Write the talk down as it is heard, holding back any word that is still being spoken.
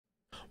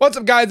What's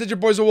up, guys? It's your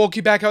boys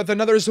Zwokey back out with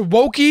another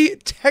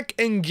Zwokey tech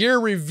and gear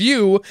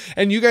review,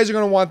 and you guys are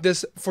going to want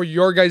this for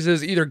your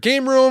guys' either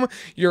game room,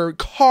 your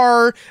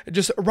car,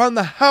 just around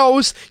the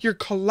house, your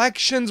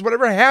collections,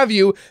 whatever have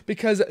you,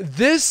 because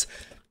this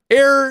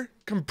air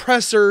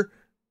compressor,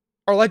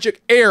 or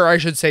electric air, I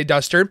should say,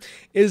 duster,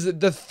 is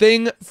the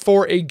thing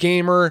for a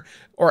gamer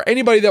or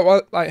anybody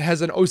that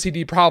has an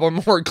OCD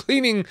problem or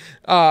cleaning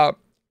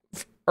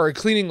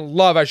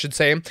love, I should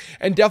say,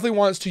 and definitely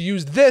wants to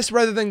use this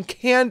rather than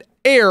canned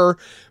air,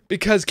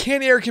 because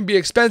canned air can be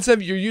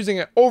expensive. You're using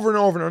it over and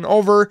over and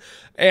over,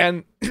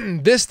 and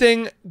this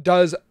thing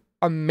does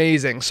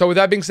amazing. So with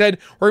that being said,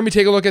 we're gonna be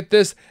taking a look at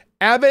this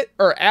Abvot,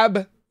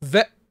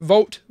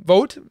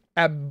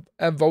 and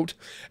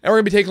we're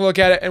gonna be taking a look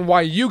at it and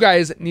why you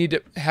guys need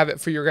to have it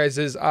for your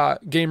guys'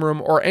 game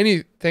room or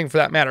anything for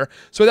that matter.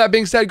 So with that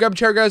being said, grab a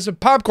chair, guys, some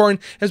popcorn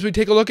as we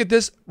take a look at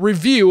this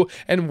review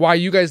and why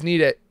you guys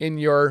need it in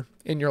your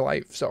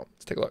life. So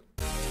let's take a look.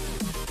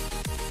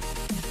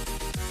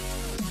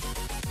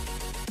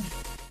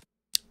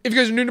 If you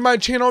guys are new to my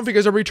channel, if you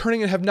guys are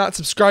returning and have not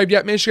subscribed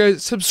yet, make sure you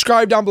guys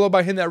subscribe down below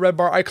by hitting that red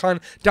bar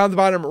icon down the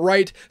bottom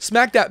right.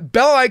 Smack that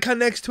bell icon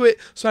next to it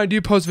so when I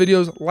do post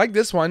videos like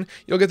this one,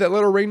 you'll get that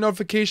little ring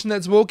notification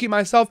that Zwokey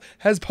myself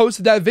has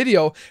posted that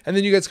video, and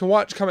then you guys can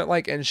watch, comment,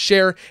 like, and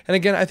share. And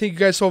again, I thank you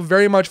guys so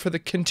very much for the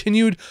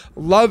continued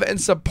love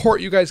and support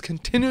you guys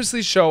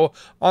continuously show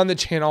on the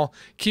channel.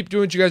 Keep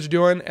doing what you guys are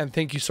doing, and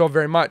thank you so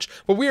very much.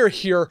 But we are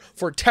here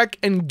for tech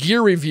and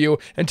gear review,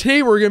 and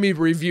today we're going to be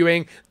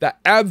reviewing the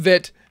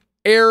Abvot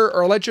air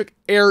or electric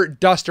air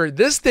duster.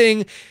 This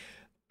thing,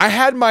 I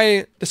had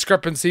my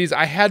discrepancies,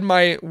 I had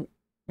my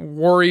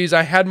worries,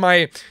 I had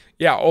my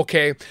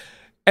and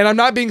I'm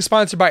not being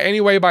sponsored by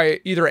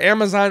either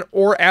Amazon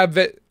or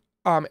Abvot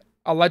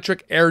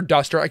electric air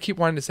duster. I keep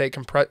wanting to say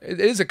it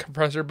is a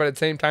compressor, but at the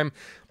same time,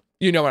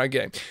 you know what I'm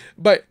getting.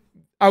 But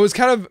I was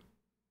kind of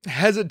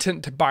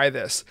hesitant to buy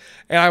this,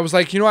 and I was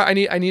like, you know what, I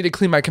need to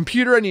clean my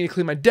computer, I need to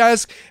clean my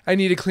desk, I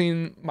need to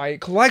clean my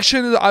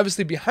collection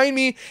obviously behind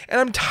me, and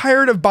I'm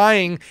tired of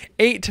buying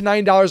 $8 to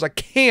 $9 a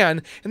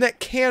can, and that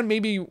can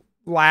maybe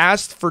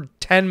last for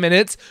 10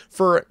 minutes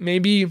for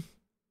maybe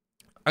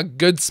a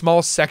good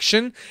small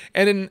section,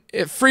 and then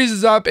it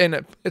freezes up,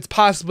 and it's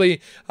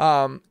possibly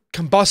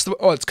combustible.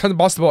 Oh, it's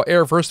combustible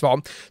air, first of all.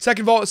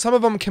 Second of all, some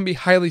of them can be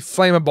highly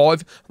flammable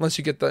unless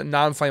you get the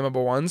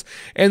non-flammable ones,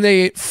 and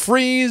they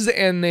freeze,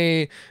 and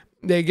they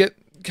get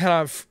kind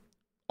of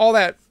all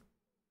that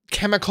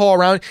chemical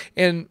around,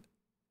 and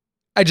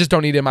I just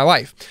don't need it in my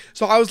life.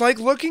 So I was like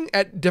looking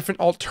at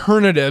different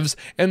alternatives,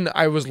 and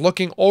I was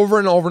looking over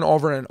and over and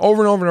over and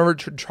over and over and over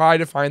to try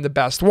to find the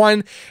best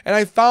one, and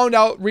I found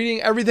out,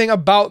 reading everything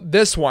about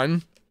this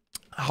one,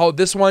 how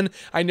this one,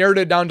 I narrowed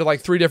it down to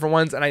like 3 different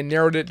ones, and I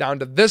narrowed it down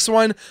to this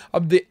one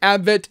of the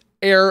Abvot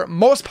Air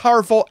most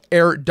powerful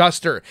air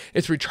duster.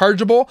 It's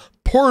rechargeable,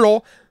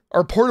 portable,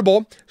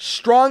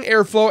 strong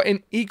airflow,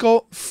 and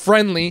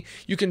eco-friendly.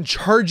 You can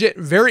charge it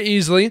very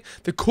easily.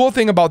 The cool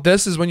thing about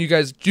this is when you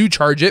guys do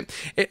charge it,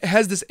 it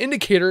has this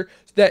indicator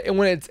that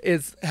when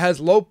it has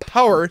low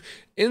power,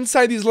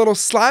 inside these little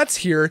slots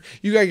here,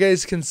 you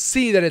guys can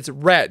see that it's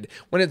red.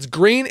 When it's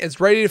green, it's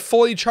ready to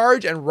fully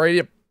charge and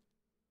ready to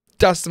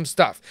dust some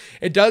stuff.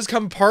 It does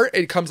come apart.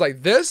 It comes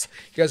like this.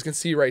 You guys can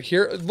see right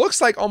here. It looks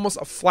like almost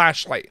a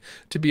flashlight,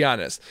 to be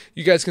honest.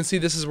 You guys can see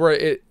this is where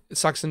it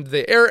sucks into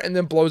the air and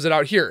then blows it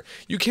out here.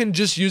 You can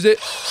just use it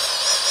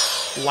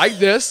like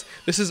this.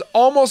 This is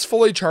almost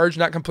fully charged,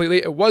 not completely.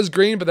 It was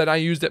green, but then I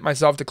used it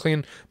myself to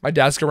clean my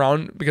desk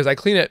around, because I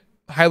clean it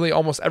highly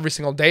almost every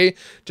single day,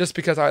 just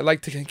because I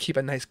like to keep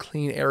a nice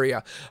clean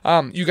area.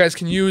 You guys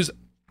can use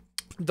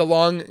the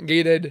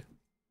elongated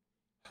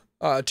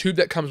tube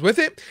that comes with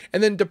it,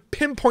 and then to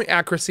pinpoint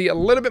accuracy a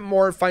little bit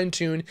more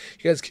fine-tuned,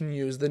 you guys can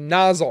use the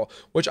nozzle,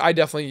 which I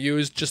definitely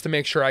use just to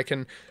make sure I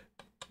can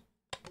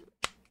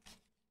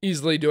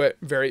easily do it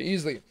very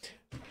easily.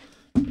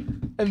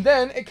 And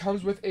then it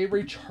comes with a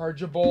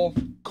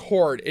rechargeable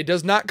cord. It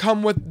does not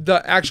come with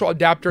the actual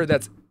adapter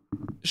that's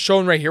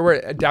shown right here,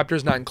 where adapter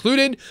is not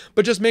included,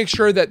 but just make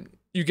sure that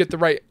you get the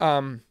right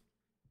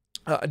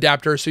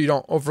adapter so you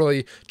don't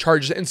overly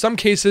charge it. In some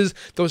cases,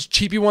 those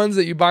cheapy ones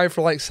that you buy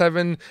for like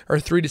 $3 to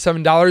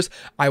 $7,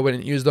 I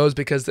wouldn't use those,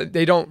 because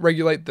they don't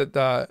regulate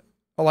the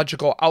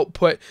electrical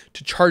output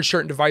to charge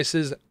certain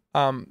devices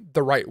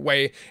the right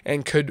way,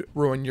 and could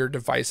ruin your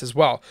device as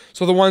well.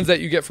 So the ones that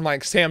you get from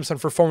like Samsung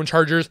for phone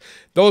chargers,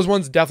 those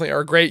ones definitely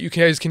are great. You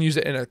guys can use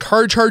it in a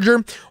car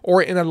charger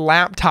or in a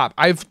laptop.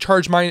 I've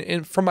charged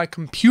mine from my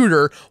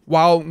computer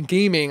while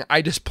gaming.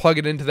 I just plug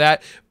it into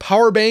that.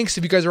 Power banks,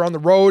 if you guys are on the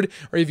road,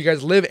 or if you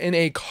guys live in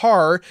a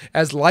car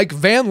as like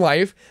van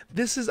life,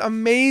 this is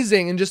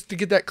amazing. And just to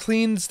get that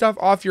clean stuff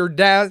off your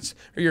dash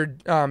or your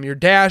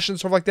dash and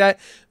stuff like that,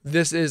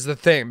 this is the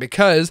thing,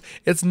 because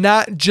it's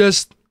not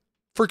just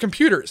for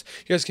computers.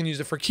 You guys can use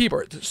it for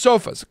keyboards,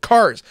 sofas,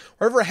 cars,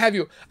 wherever have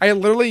you. I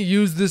literally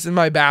use this in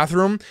my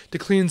bathroom to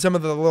clean some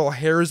of the little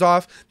hairs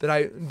off that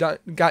I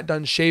got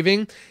done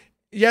shaving.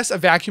 yes, a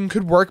vacuum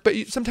could work, but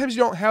sometimes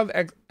you don't have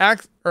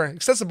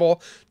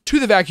accessible to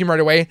the vacuum right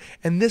away.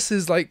 And this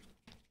is like,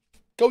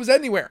 goes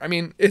anywhere. I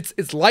mean,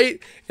 it's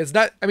light. It's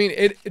not, I mean,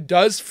 it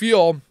does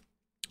feel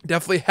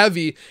definitely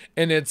heavy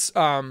in its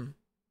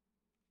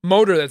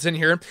motor that's in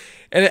here.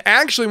 And it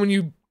actually, when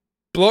you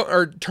blow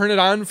or turn it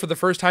on for the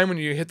first time, when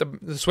you hit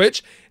the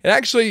switch, it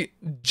actually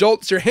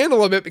jolts your hand a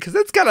little bit because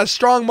it's got a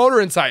strong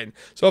motor inside.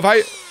 So if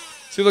I,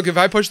 see, look, if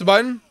I push the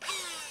button,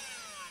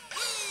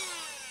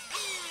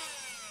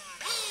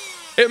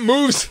 it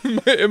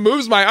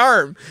moves my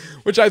arm,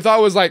 which I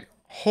thought was like,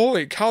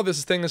 holy cow,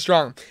 this thing is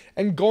strong.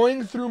 And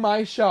going through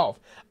my shelf,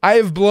 I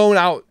have blown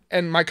out,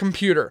 and my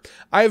computer,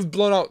 I have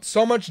blown out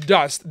so much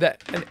dust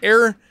that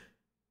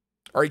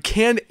a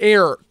canned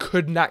air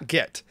could not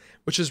get,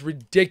 which is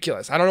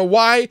ridiculous. I don't know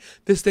why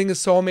this thing is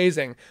so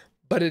amazing,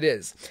 but it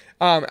is.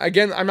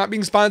 Again, I'm not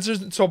being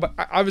sponsored, so but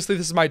obviously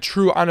this is my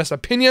true, honest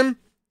opinion.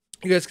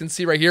 You guys can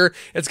see right here,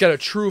 it's got a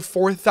true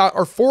 40,000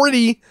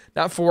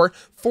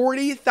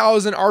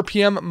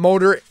 RPM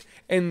motor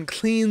and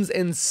cleans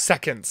in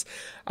seconds.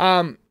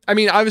 I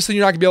mean, obviously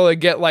you're not gonna be able to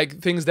get like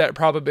things that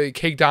probably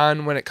caked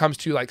on when it comes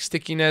to like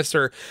stickiness,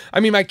 or, I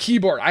mean, my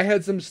keyboard, I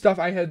had some stuff,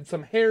 I had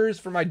some hairs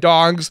for my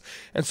dogs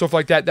and stuff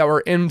like that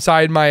were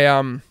inside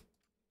my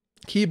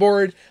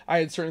keyboard. I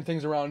had certain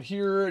things around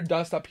here,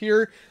 dust up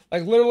here,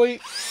 like literally,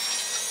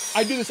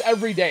 I do this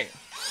every day.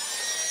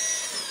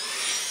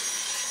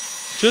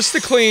 Just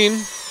to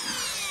clean.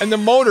 And the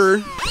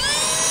motor,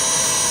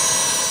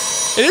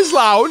 it is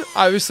loud.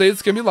 Obviously,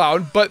 it's gonna be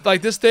loud, but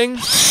like this thing,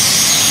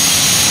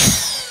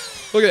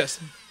 look at this.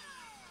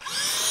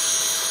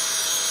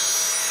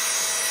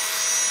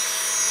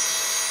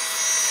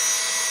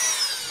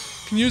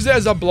 Can use it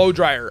as a blow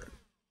dryer.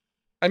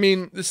 I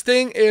mean, this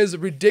thing is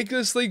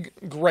ridiculously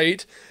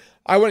great.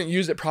 I wouldn't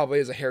use it probably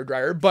as a hair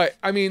dryer, but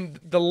I mean,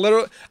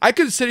 I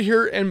could sit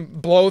here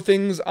and blow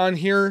things on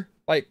here,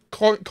 like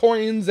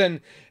coins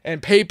and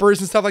papers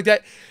and stuff like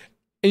that,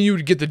 and you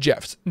would get the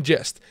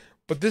gist.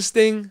 But this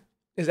thing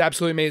is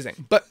absolutely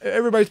amazing. But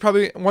everybody's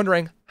probably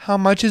wondering, how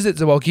much is it,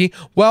 Zwilky?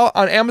 Well,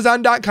 on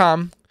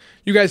Amazon.com,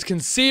 you guys can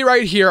see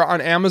right here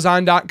on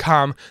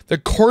Amazon.com, the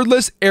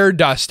Cordless Air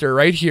Duster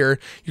right here.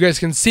 You guys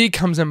can see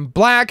comes in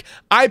black.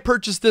 I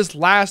purchased this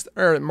March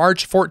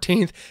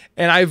 14th,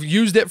 and I've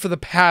used it for the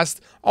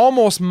past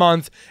almost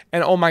month,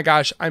 and oh my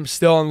gosh, I'm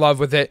still in love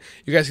with it.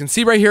 You guys can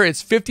see right here,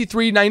 it's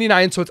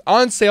 $53.99, so it's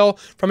on sale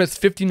from its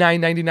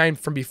 $59.99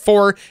 from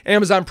before.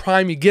 Amazon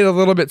Prime, you get a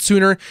little bit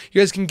sooner.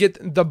 You guys can get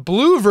the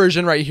blue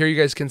version right here,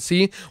 you guys can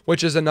see,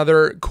 which is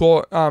another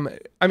cool,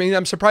 I mean,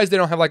 I'm surprised they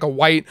don't have like a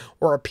white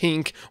or a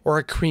pink or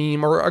a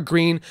cream or a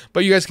green,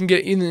 but you guys can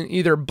get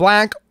either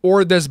black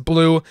or this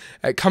blue.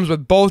 It comes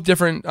with both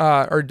different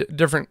or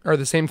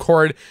the same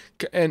cord,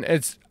 and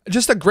it's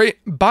just a great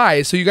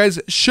buy. So you guys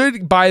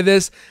should buy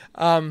this.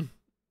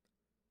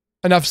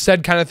 Enough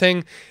said, kind of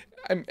thing.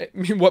 I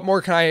mean, what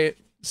more can I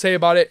say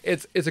about it?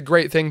 It's a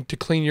great thing to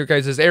clean your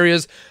guys'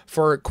 areas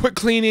for quick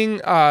cleaning,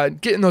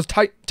 getting those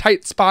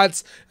tight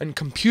spots and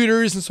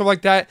computers and stuff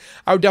like that.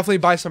 I would definitely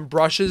buy some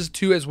brushes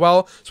too as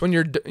well. So when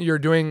you're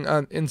doing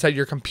inside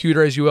your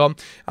computer, as you will,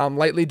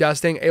 lightly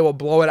dusting, it will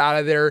blow it out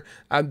of there.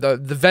 The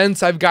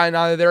vents I've gotten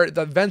out of there,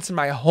 the vents in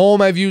my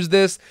home, I've used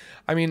this.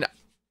 I mean,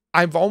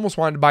 I've almost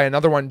wanted to buy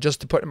another one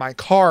just to put in my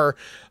car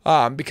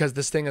because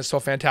this thing is so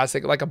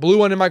fantastic. Like a blue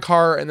one in my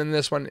car and then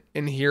this one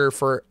in here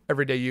for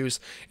everyday use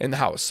in the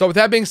house. So with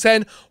that being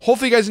said,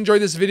 hopefully you guys enjoyed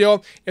this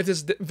video. If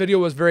this video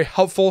was very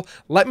helpful,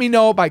 let me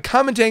know by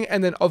commenting,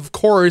 and then of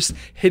course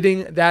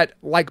hitting that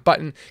like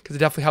button because it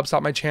definitely helps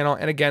out my channel.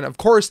 And again, of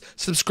course,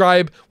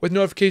 subscribe with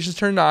notifications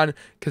turned on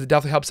because it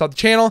definitely helps out the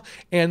channel.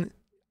 And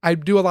I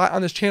do a lot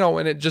on this channel,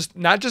 and it just,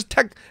 not just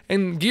tech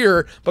and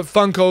gear, but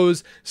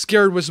Funkos,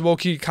 Scared with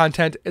Zwilky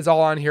content is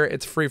all on here.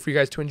 It's free for you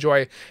guys to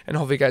enjoy, and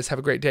hopefully you guys have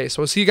a great day.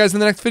 So we'll see you guys in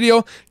the next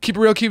video. Keep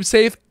it real, keep it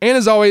safe, and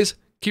as always,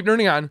 keep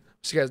nerding on.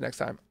 See you guys next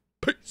time.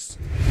 Peace.